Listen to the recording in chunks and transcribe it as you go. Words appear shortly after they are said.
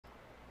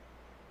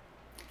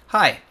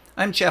Hi,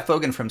 I'm Jeff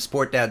Ogan from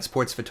Sport Dad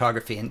Sports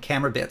Photography and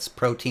Camera Bits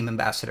Pro Team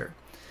Ambassador.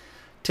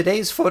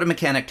 Today's photo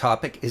mechanic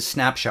topic is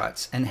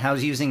snapshots and how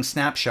using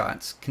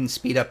snapshots can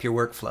speed up your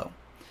workflow.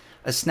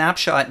 A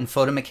snapshot in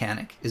photo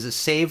mechanic is a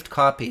saved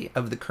copy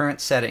of the current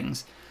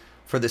settings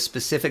for the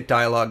specific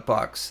dialog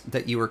box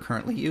that you are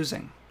currently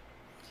using.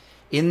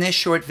 In this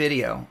short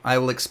video, I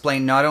will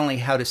explain not only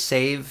how to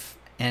save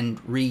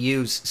and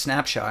reuse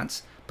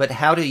snapshots, but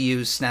how to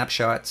use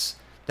snapshots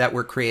that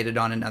were created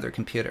on another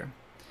computer.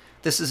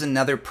 This is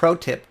another pro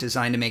tip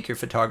designed to make your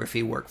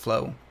photography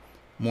workflow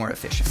more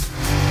efficient.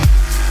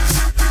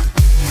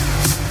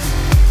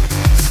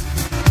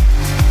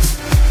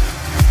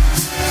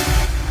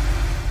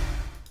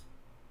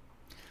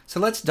 So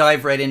let's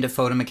dive right into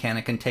photo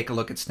mechanic and take a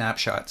look at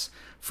snapshots.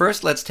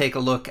 First, let's take a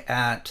look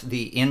at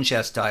the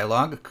ingest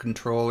dialog,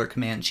 Control or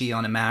Command G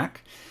on a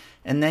Mac.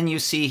 And then you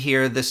see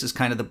here, this is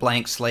kind of the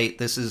blank slate.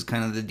 This is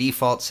kind of the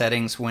default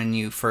settings when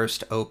you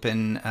first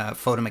open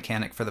photo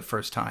mechanic for the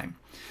first time.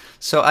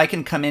 So I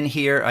can come in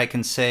here, I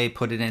can say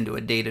put it into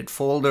a dated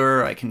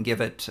folder, I can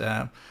give it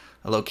a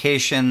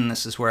location,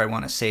 this is where I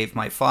want to save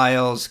my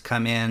files,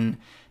 come in,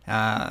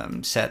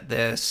 set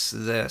this,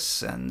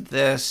 and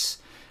this,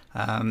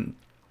 and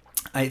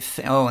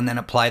then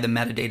apply the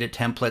metadata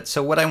template.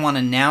 So what I want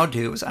to now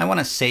do is I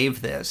want to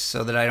save this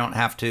so that I don't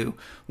have to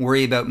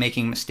worry about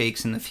making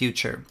mistakes in the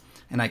future,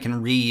 and I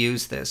can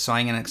reuse this. So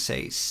I'm going to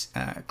say,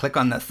 click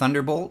on the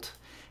Thunderbolt,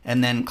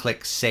 and then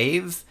click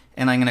Save.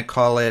 And I'm going to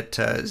call it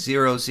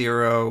 00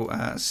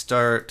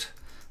 start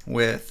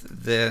with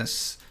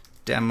this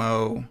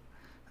demo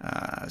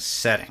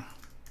setting.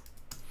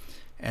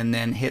 And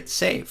then hit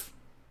save.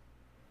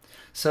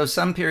 So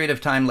some period of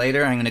time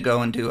later, I'm going to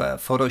go and do a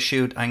photo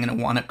shoot. I'm going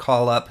to want to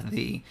call up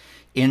the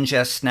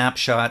ingest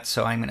snapshot.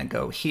 So I'm going to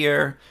go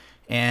here.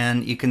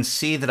 And you can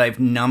see that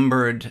I've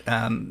numbered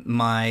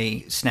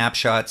my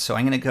snapshots. So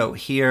I'm going to go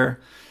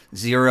here.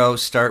 0,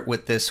 start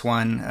with this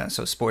one.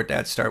 So Sport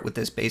Dad, start with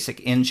this basic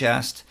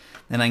ingest.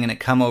 Then I'm going to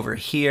come over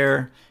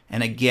here,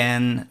 and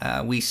again,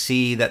 we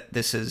see that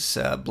this is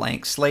a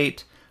blank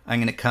slate. I'm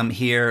going to come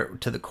here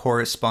to the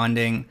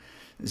corresponding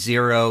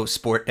 0,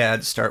 Sport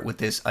Dad, start with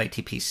this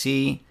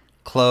ITPC,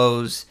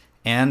 close,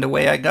 and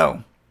away I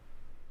go.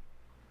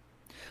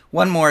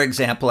 One more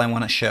example I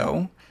want to show.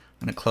 I'm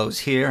going to close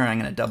here. I'm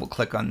going to double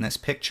click on this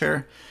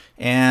picture,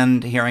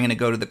 and here I'm going to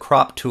go to the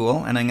crop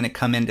tool, and I'm going to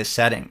come into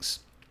settings.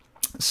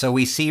 So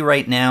we see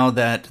right now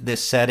that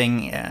this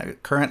setting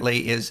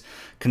currently is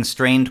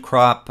constrained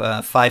crop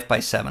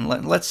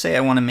 5:7. Let's say I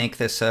want to make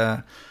this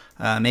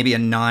maybe a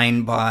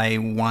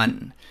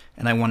 9:1,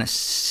 and I want to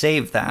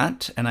save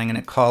that, and I'm going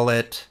to call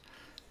it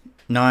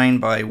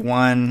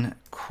 9:1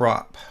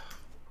 crop.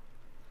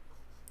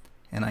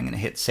 And I'm going to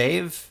hit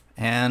save,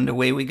 and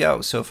away we go.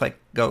 So if I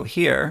go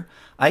here,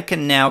 I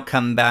can now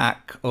come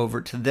back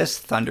over to this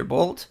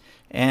Thunderbolt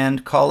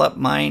and call up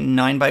my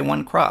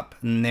 9:1 crop,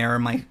 and there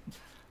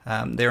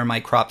are my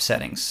crop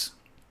settings.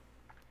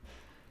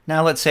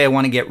 Now let's say I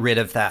want to get rid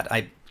of that.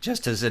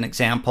 Just as an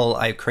example,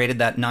 I created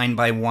that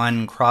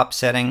 9:1 crop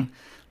setting.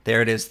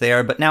 There it is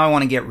there, but now I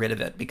want to get rid of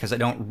it because I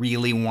don't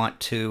really want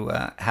to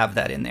have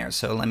that in there.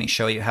 So let me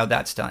show you how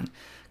that's done.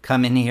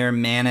 Come in here,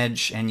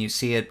 manage, and you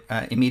see it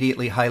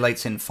immediately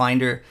highlights in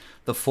Finder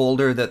the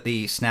folder that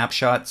the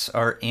snapshots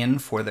are in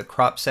for the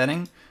crop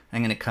setting.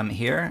 I'm going to come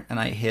here and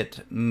I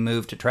hit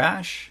move to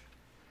trash.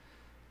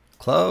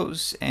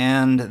 Close,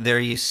 and there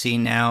you see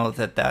now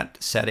that that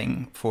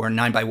setting for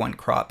 9:1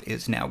 crop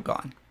is now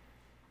gone.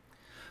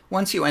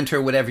 Once you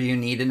enter whatever you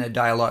need in a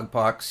dialog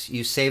box,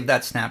 you save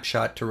that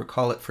snapshot to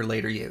recall it for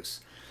later use.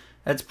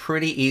 That's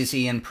pretty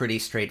easy and pretty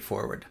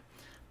straightforward.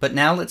 But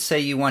now let's say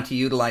you want to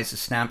utilize a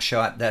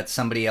snapshot that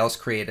somebody else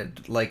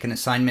created, like an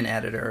assignment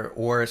editor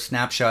or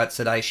snapshots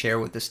that I share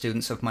with the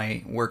students of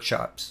my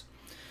workshops.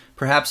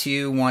 Perhaps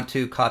you want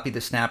to copy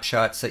the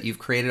snapshots that you've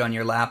created on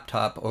your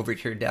laptop over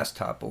to your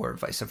desktop or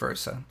vice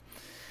versa.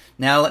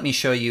 Now let me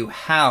show you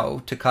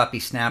how to copy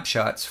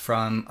snapshots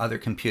from other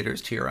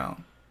computers to your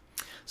own.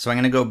 So I'm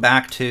going to go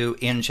back to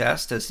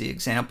Ingest as the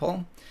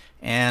example,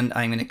 and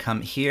I'm going to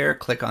come here,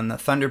 click on the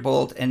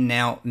Thunderbolt, and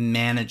now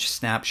manage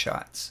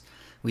snapshots.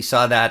 We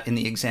saw that in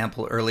the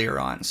example earlier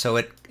on. So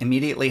it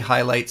immediately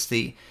highlights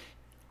the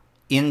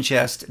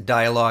ingest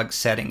dialog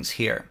settings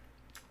here.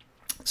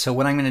 So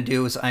what I'm going to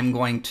do is I'm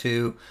going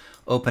to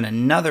open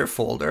another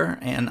folder,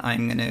 and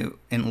I'm going to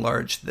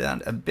enlarge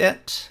that a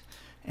bit.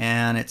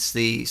 And it's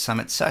the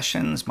Summit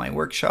Sessions, my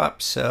workshop.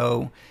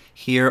 So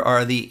here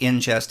are the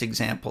ingest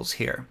examples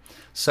here.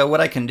 So what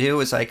I can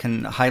do is I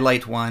can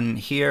highlight one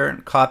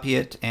here, copy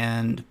it,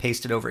 and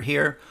paste it over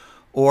here.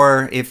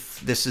 Or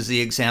if this is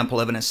the example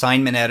of an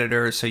assignment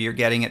editor, so you're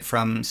getting it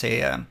from, say,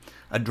 a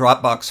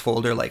Dropbox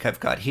folder like I've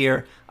got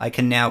here, I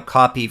can now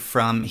copy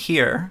from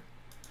here,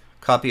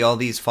 copy all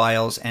these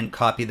files, and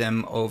copy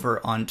them over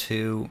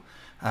onto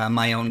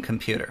my own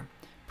computer.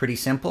 Pretty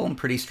simple and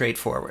pretty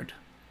straightforward.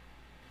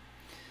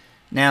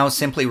 Now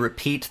simply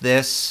repeat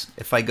this.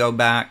 If I go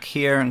back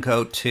here and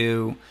go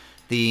to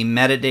the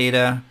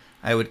metadata,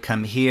 I would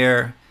come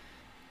here,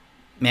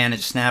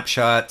 manage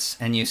snapshots,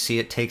 and you see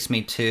it takes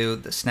me to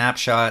the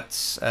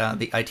snapshots,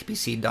 the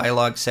ITPC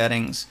dialog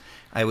settings.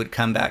 I would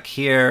come back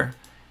here,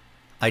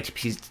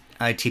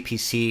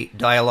 ITPC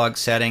dialog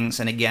settings,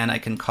 and again I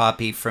can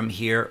copy from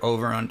here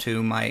over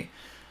onto my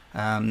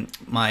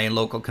my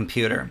local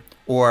computer,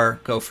 or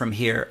go from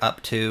here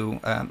up to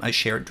a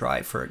shared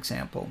drive, for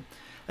example.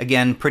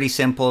 Again, pretty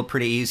simple,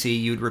 pretty easy.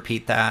 You'd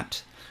repeat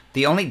that.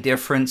 The only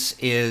difference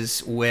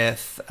is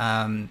with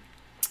the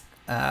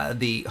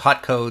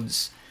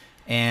hotcodes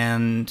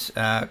and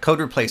code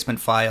replacement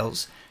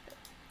files.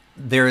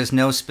 There is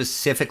no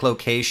specific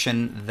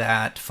location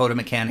that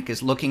PhotoMechanic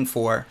is looking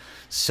for.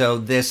 So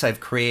this, I've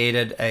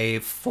created a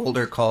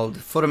folder called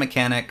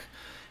PhotoMechanic,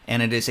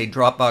 and it is a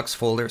Dropbox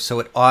folder, so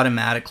it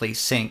automatically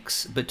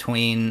syncs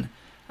between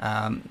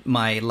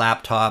my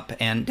laptop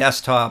and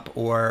desktop,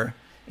 or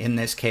in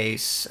this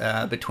case,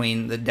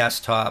 between the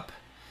desktop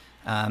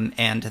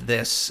and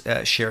this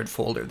shared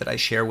folder that I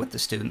share with the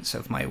students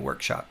of my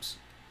workshops.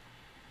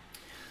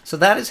 So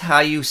that is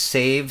how you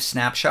save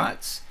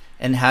snapshots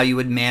and how you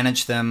would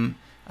manage them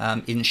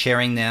in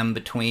sharing them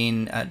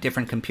between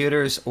different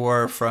computers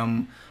or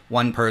from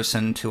one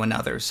person to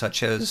another,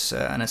 such as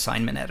an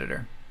assignment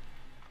editor.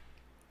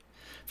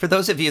 For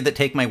those of you that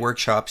take my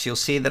workshops, you'll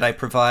see that I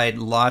provide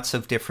lots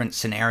of different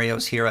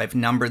scenarios here. I've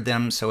numbered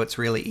them so it's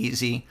really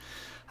easy.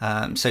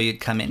 So you'd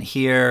come in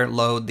here,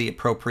 load the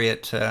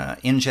appropriate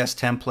ingest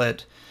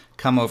template,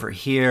 come over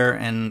here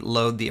and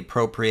load the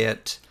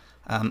appropriate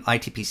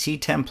ITPC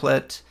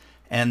template,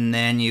 and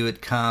then you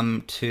would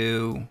come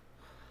to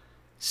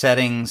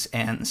settings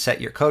and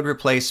set your code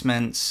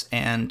replacements,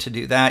 and to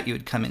do that you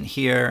would come in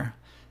here,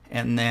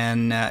 and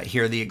then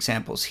here are the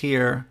examples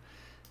here.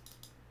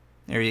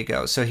 There you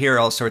go. So here are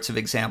all sorts of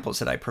examples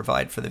that I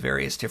provide for the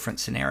various different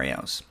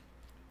scenarios.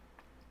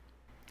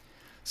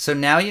 So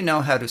now you know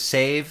how to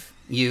save,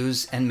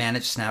 use, and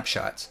manage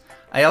snapshots.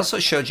 I also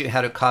showed you how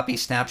to copy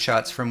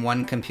snapshots from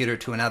one computer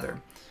to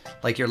another,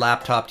 like your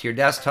laptop to your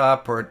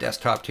desktop, or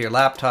desktop to your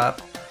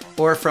laptop,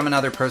 or from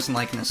another person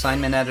like an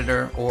assignment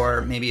editor,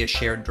 or maybe a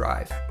shared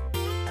drive.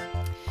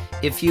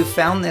 If you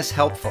found this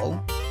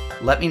helpful,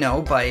 let me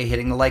know by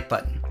hitting the like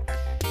button.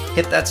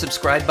 Hit that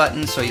subscribe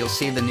button so you'll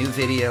see the new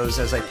videos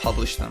as I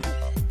publish them.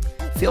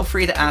 Feel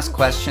free to ask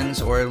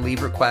questions or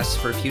leave requests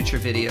for future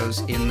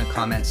videos in the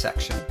comment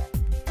section.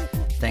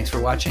 Thanks for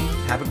watching.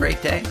 Have a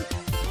great day.